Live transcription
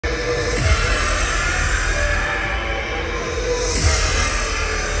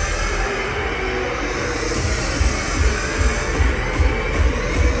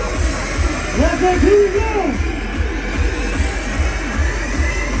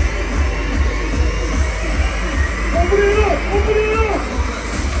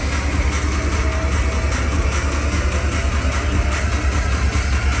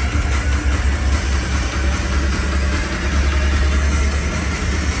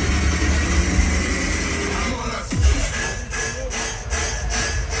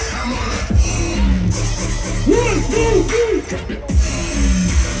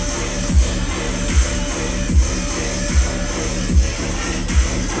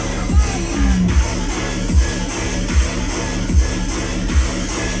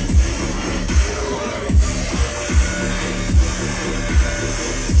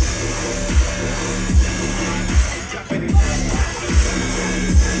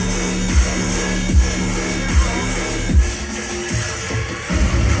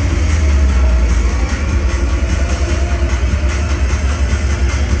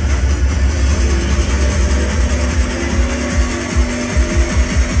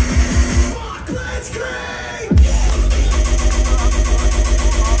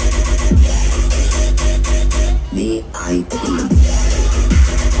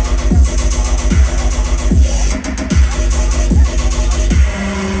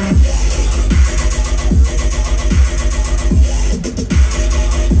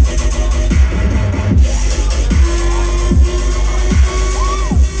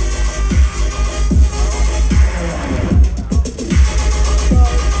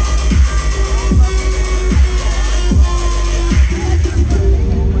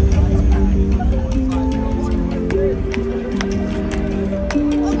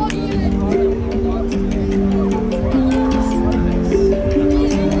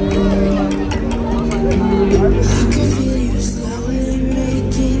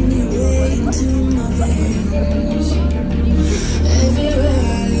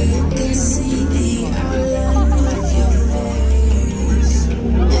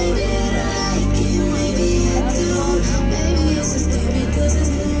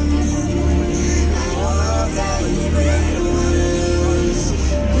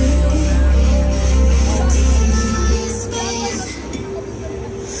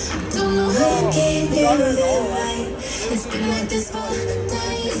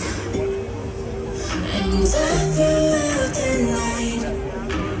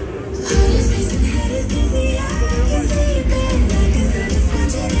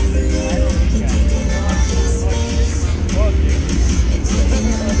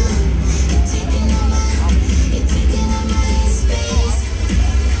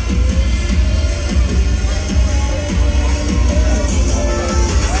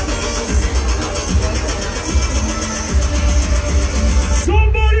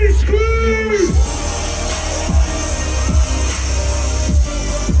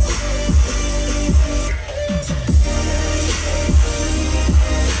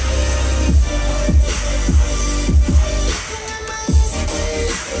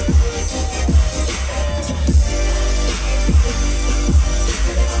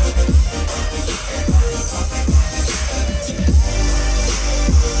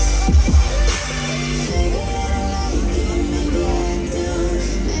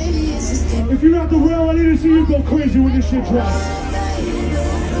If you're not the real, I need to see you go crazy when this shit drops.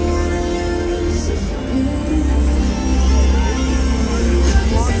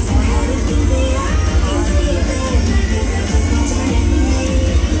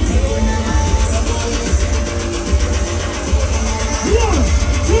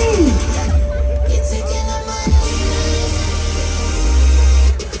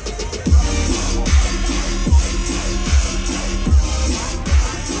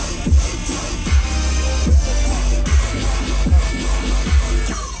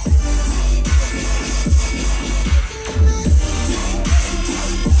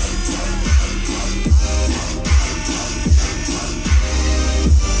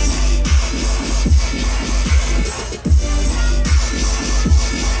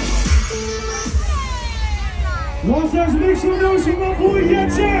 Let's make some noise for my boy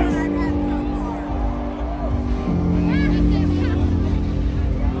Yetep!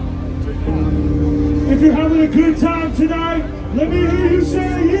 If you're having a good time tonight, let me hear you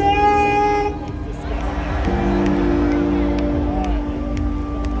say yeah!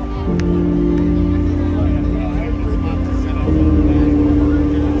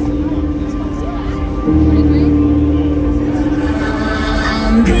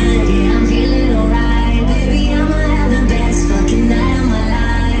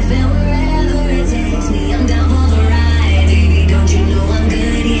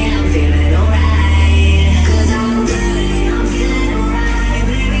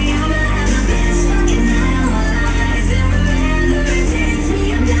 Baby,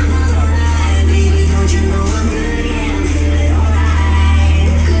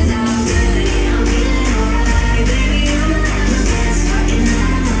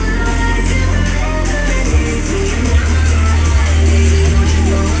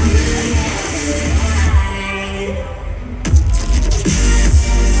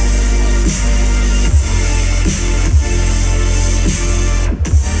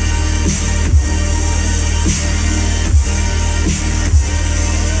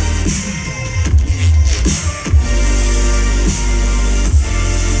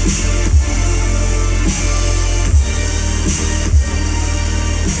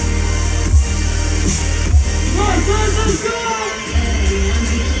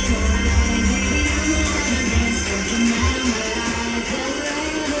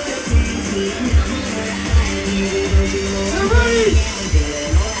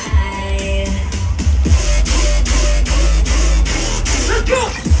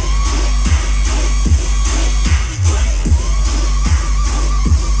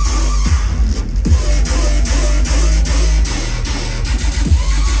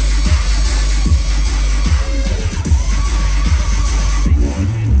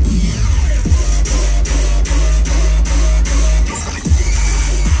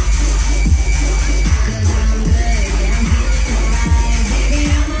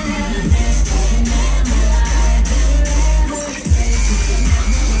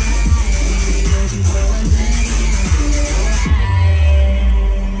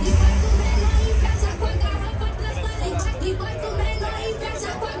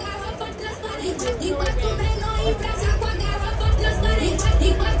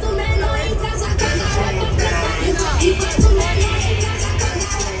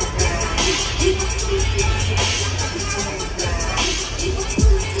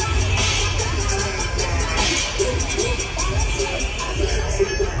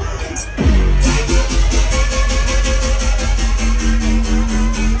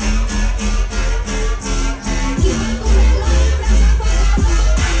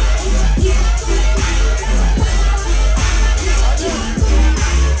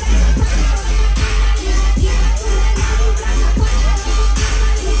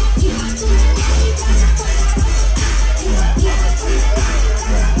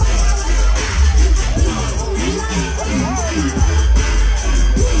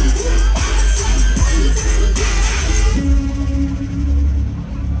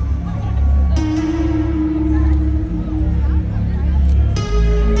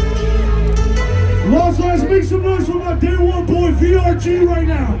 energy right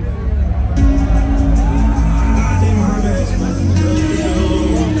now.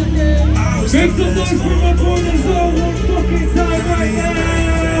 Make some noise for my boy NAZAAR one fucking time right now.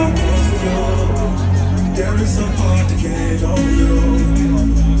 There is some hard to get over you.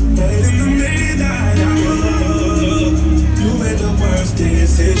 But in the midnight hour, you made the worst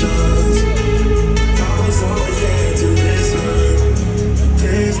decisions. I was always there to listen.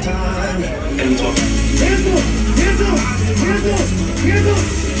 This time, hands up, hands up, hands up, hands up, hands up.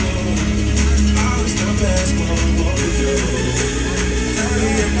 I was the best for what we do.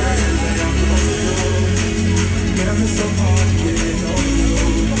 There is some hard to get over you.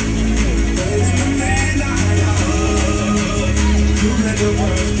 But in the midnight hour, you made the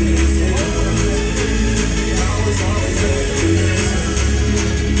worst decisions. I was always there to listen.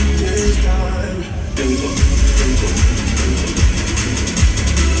 This time, hands up, hands up.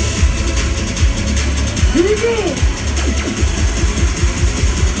 Here we go!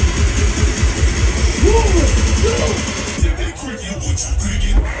 Whoa! Go!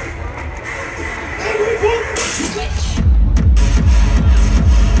 Everybody!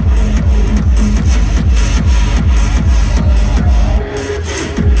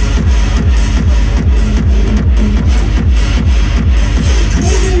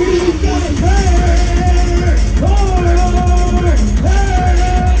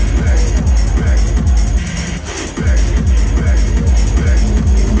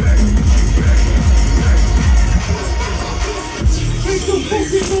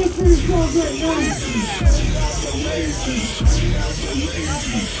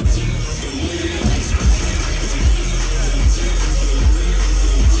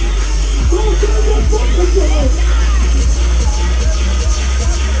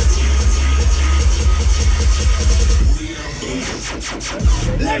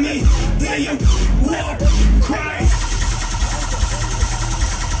 Let me hear you walk, cry.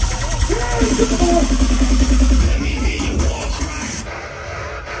 Let me hear you walk, cry.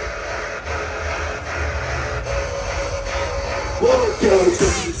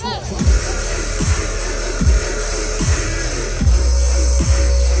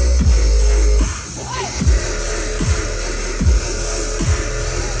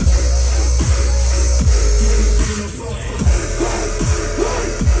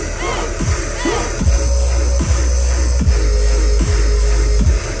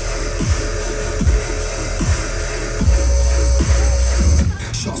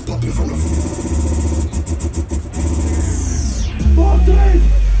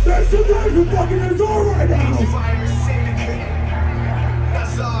 There's some guys who fucking NAZAAR right now! Syndicate.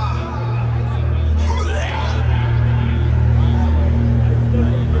 NAZAAR.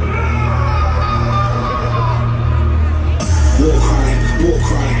 War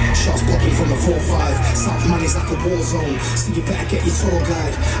cry, shots popping from the 4-5. South money's like a war zone, so you better get your tour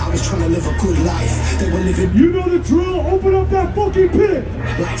guide. I was trying to live a good life, they were living. You know the drill, open up that fucking pit!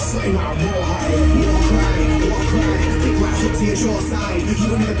 Like something out of war high. War cry, big right hook to your jaw side. You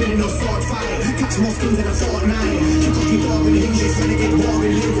ain't never been in no sword fight, catch more skins in a fortnight. You cocky dog in the hinges, trying to get war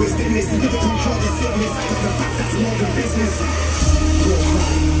in linguist business. You never control the sickness, I got the fact that's more than business. War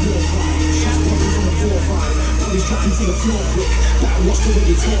cry, shots popping from the 4-5. He's dropping to the floor quick, better watch the way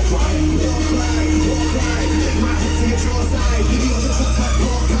you talk, right? War cry, make my hook to your jaw side. You need on the top like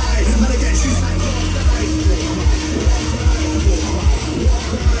pork pie, I'm gonna get you like pork side.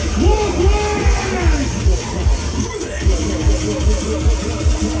 War cry!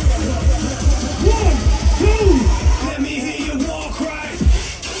 One, two! Let me hear your war cry.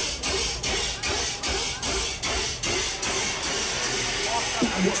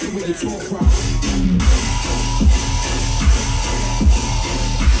 Better watch the way you talk, right?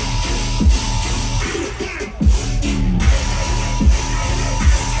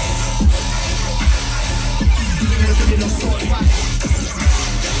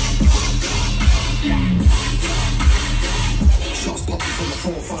 Shots popping from the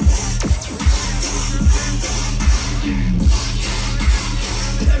 4-5.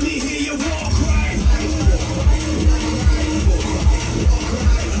 Let me hear your war cry.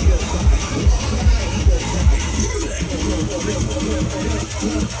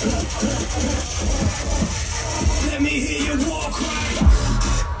 Let me hear your war cry.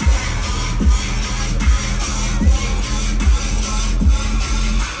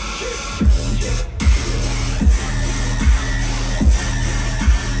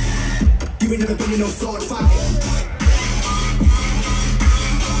 You ain't never been in no sword fight.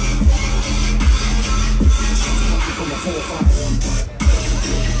 From the 4-5.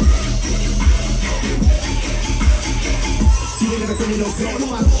 You ain't never been in no sword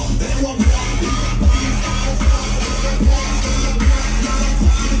fight.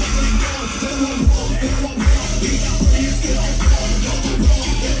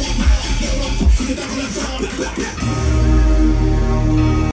 Back, back, back.